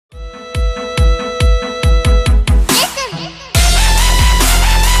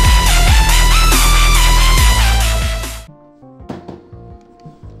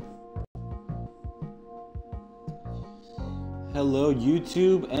Hello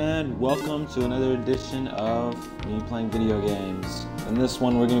YouTube, and welcome to another edition of me playing video games. In this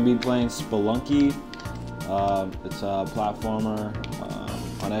one we're going to be playing Spelunky. It's a platformer.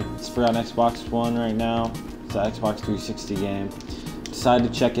 It's free on Xbox One right now. It's an Xbox 360 game.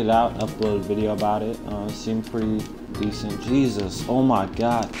 Decided to check it out, upload a video about it. It seemed pretty decent. Jesus, oh my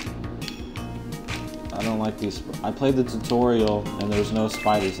god. I don't like these. I played the tutorial and there's no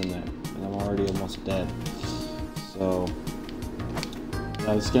spiders in there. And I'm already almost dead. So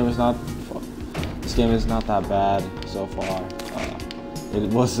this game is not that bad so far. It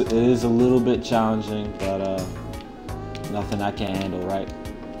is a little bit challenging, but nothing I can't handle, right?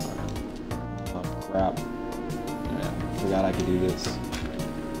 Oh crap! Yeah, forgot I could do this.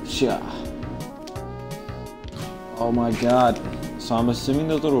 Sha. Oh my god! So I'm assuming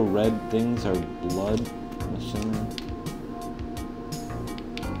those little red things are blood. I'm assuming.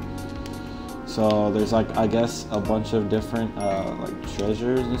 So there's like, I guess, a bunch of different like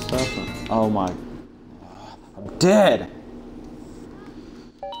treasures and stuff. Oh my, I'm dead.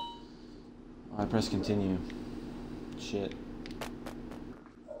 I press continue. Shit.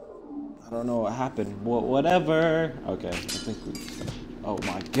 I don't know what happened. Whatever. Okay, I think we. Oh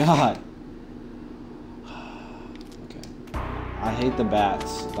my god. Okay. I hate the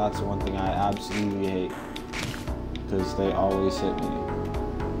bats. That's one thing I absolutely hate, because they always hit me.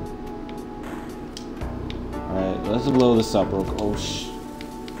 Alright, let's blow this up real quick. Oh,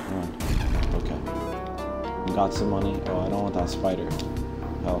 come on. Okay. We got some money. Oh, I don't want that spider.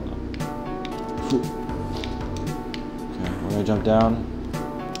 Hell no. Okay, we're gonna jump down.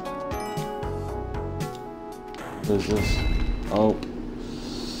 What is this? Oh.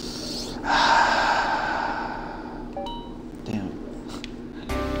 Damn.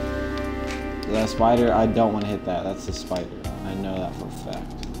 That spider, I don't want to hit that. That's the spider. I know that for a fact.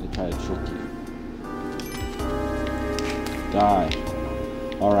 They try to trick you. Die.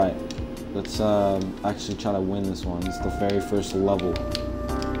 Alright. Let's actually try to win this one. It's the very first level.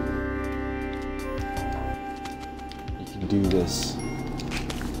 You can do this.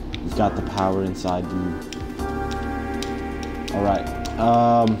 You've got the power inside you. Alright.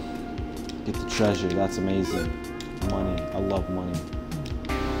 Get the treasure. That's amazing. Money. I love money.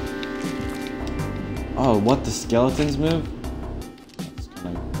 Oh, what? The skeletons move? That's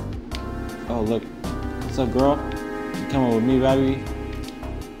kind of... Oh, look. What's up, girl? Coming with me, baby.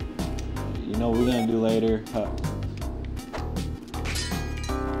 You know what we're gonna do later. Huh.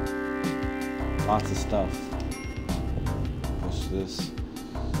 Lots of stuff. Push this.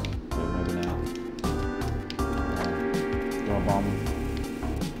 Okay, maybe not. Throw a bomb.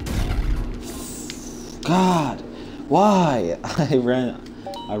 God, why? I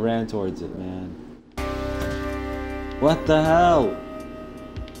ran towards it, man. What the hell?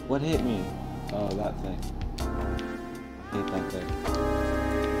 What hit me? Oh, that thing. Hate that thing.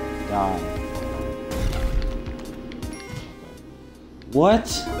 Die. What?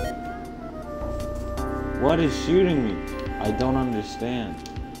 What is shooting me? I don't understand.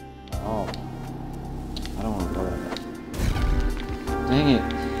 Oh. I don't want to go that way. Dang it.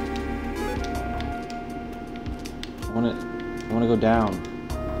 I want to go down.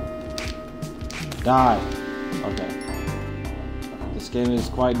 Die. Okay. This game is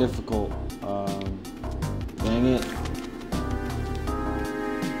quite difficult. Dang it.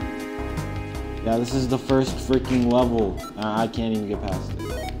 Yeah, this is the first freaking level. I can't even get past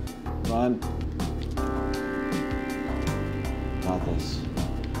it. Run. Got this.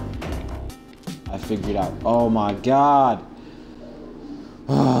 I figured out. Oh my god.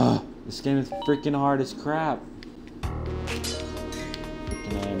 This game is freaking hard as crap.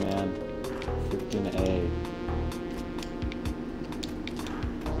 Freaking A, man. Freaking A.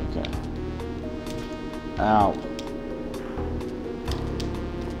 Okay. Ow.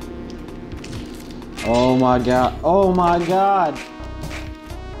 Oh my god. Oh my god.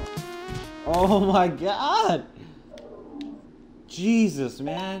 Oh my god. Jesus,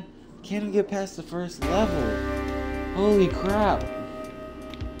 man. Can't even get past the first level. Holy crap.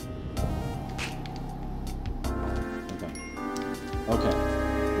 Okay. Okay.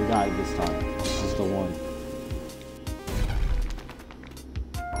 We got it this time. This is the one.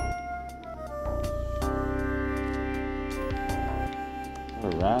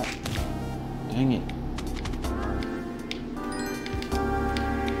 What a rat. Dang it.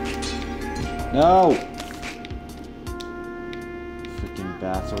 No! Freaking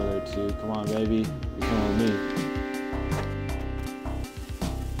bats over there too. Come on, baby. You're coming with me.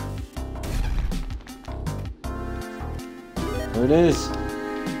 There it is.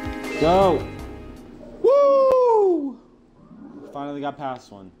 Go! Woo! Finally got past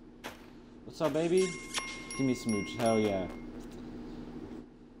one. What's up, baby? Give me a smooch. Hell yeah.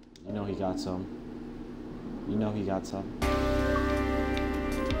 he got some. You know he got some.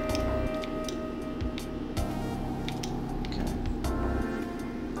 Okay.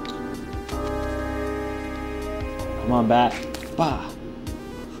 Come on, bat. Bah.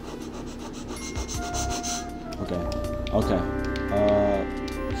 Okay. Okay.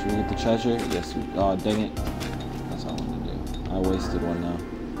 Should we get the treasure? Yes. Oh, dang it. That's all I'm gonna do. I wasted one now.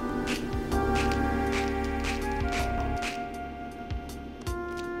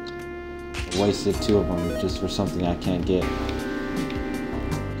 Wasted 2 of them just for something I can't get.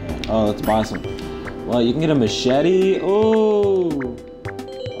 Okay. Oh, let's buy some. Well, you can get a machete. Oh.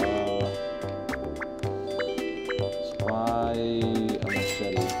 Let's buy a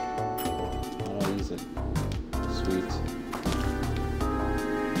machete. How do I use it? Sweet.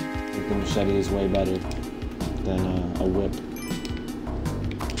 I think the machete is way better than a whip.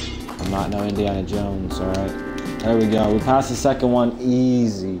 I'm not no Indiana Jones. All right. There we go. We passed the second one.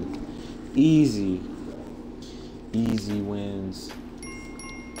 Easy. Easy. Easy wins.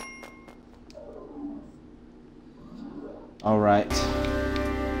 All right.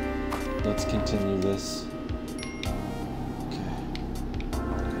 Let's continue this. Okay.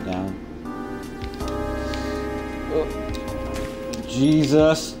 Go down. Oh.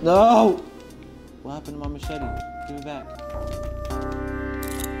 Jesus. No! What happened to my machete? Give it back.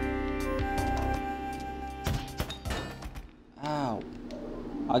 Ow.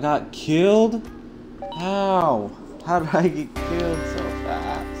 I got killed? How? How did I get killed so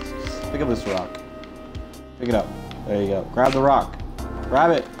fast? Pick up this rock. Pick it up. There you go. Grab the rock.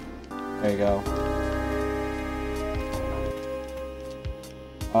 Grab it. There you go.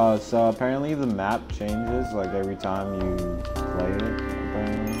 So apparently the map changes like every time you play it,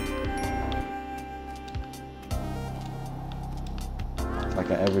 apparently. It's like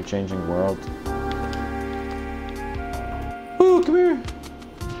an ever-changing world. Ooh, come here.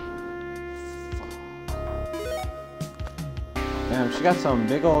 Damn, she got some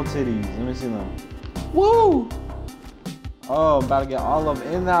big old titties. Let me see them. Woo! Oh, I'm about to get all of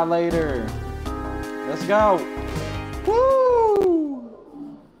them in that later. Let's go. Woo!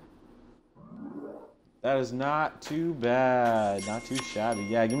 That is not too bad. Not too shabby.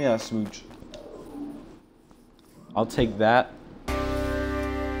 Yeah, give me that smooch. I'll take that.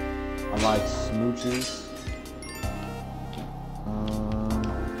 I like smooches.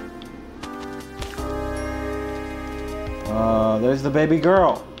 There's the baby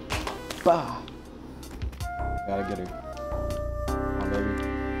girl. Bah. Gotta get her. Come on, baby.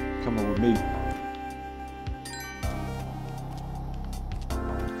 Come on with me.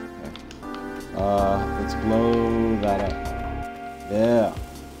 Okay. Let's blow that up. Yeah.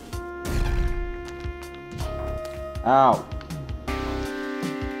 Ow.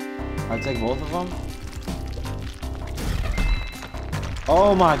 I take both of them?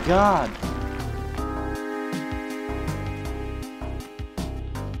 Oh my god.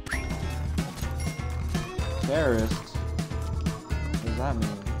 Terrorists? What does that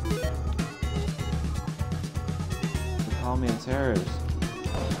mean? They call me a terrorist.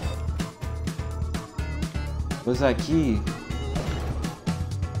 What's that key?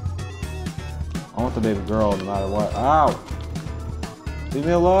 I want the baby girl no matter what. Ow! Leave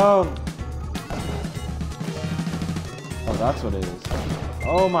me alone! Oh, that's what it is.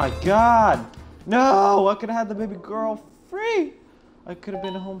 Oh my god! No! I could have had the baby girl free! I could have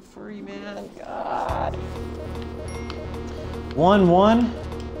been home free, man. God. 1-1?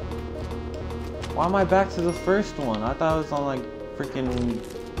 Why am I back to the first one? I thought it was on like freaking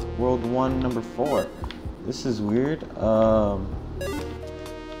World 1 number 4. This is weird.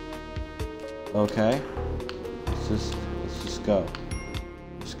 Okay. Let's just go.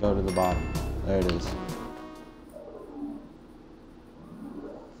 Just go to the bottom. There it is.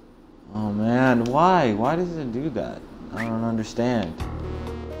 Oh man, why? Why does it do that? I don't understand.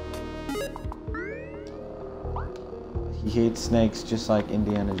 He hates snakes just like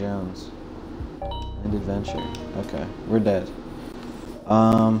Indiana Jones. And adventure. Okay, we're dead.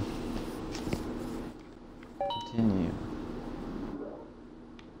 Continue.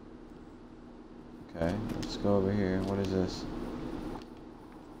 Okay, let's go over here. What is this?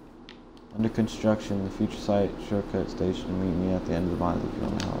 Under construction, the future site shortcut station. Meet me at the end of the mile if you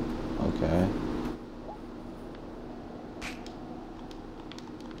want to help. Okay.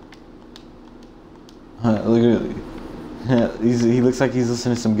 Look at he looks like he's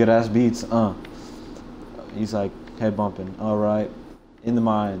listening to some good ass beats. He's like head bumping. All right, in the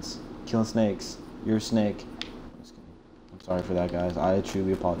mines, killing snakes. You're a snake. I'm just kidding. I'm sorry for that, guys. I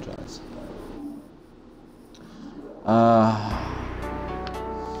truly apologize.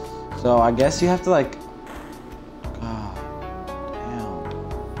 So I guess you have to like. God damn.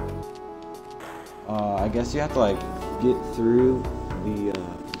 I guess you have to like get through the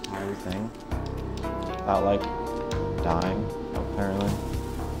entire thing without like dying, apparently.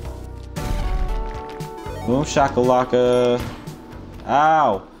 Boom shakalaka.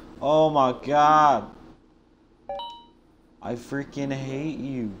 Ow! Oh my god! I freaking hate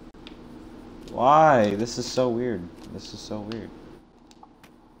you. Why? This is so weird. This is so weird.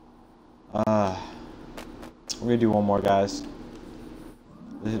 We're gonna do one more, guys.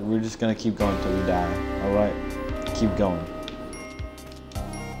 We're just gonna keep going until we die. Alright. Keep going.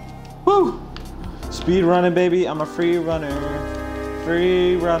 Woo! Speed running, baby. I'm a free runner.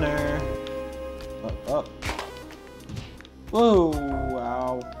 Free runner. Up. Whoa!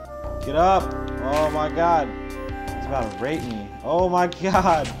 Wow. Get up! Oh my god. It's about to rape me. Oh my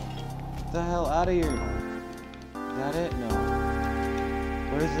god! Get the hell out of here. Is that it? No.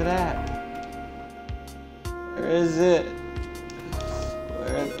 Where is it at? Where is it?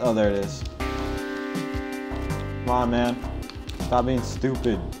 Oh, there it is. Come on, man. Stop being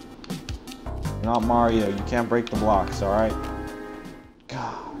stupid. You're not Mario. You can't break the blocks, alright?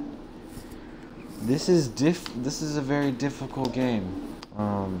 God. This is a very difficult game.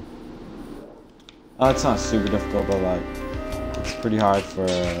 Oh, it's not super difficult, but like it's pretty hard for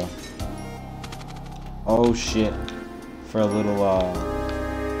oh shit. For a little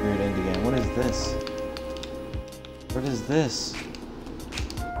weird indie game. What is this? What is this?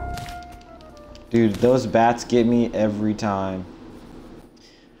 Dude, those bats get me every time.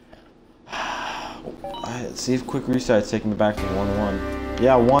 See if quick restart's taking me back to 1-1.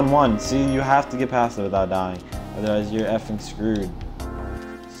 Yeah, 1-1. See, you have to get past it without dying. Otherwise, you're effing screwed.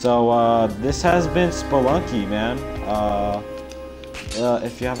 So, this has been Spelunky, man.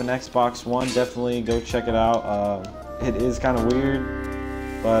 If you have an Xbox One, definitely go check it out. It is kind of weird,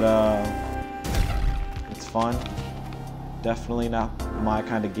 but it's fun. Definitely not my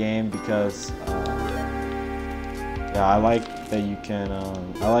kind of game because yeah, I like that you can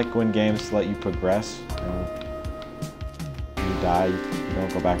I like when games let you progress. When you die, you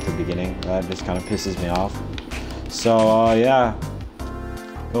don't go back to the beginning. That just kind of pisses me off. So yeah,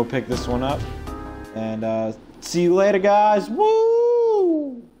 go pick this one up and see you later, guys.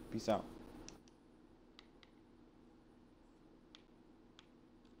 Woo! Peace out.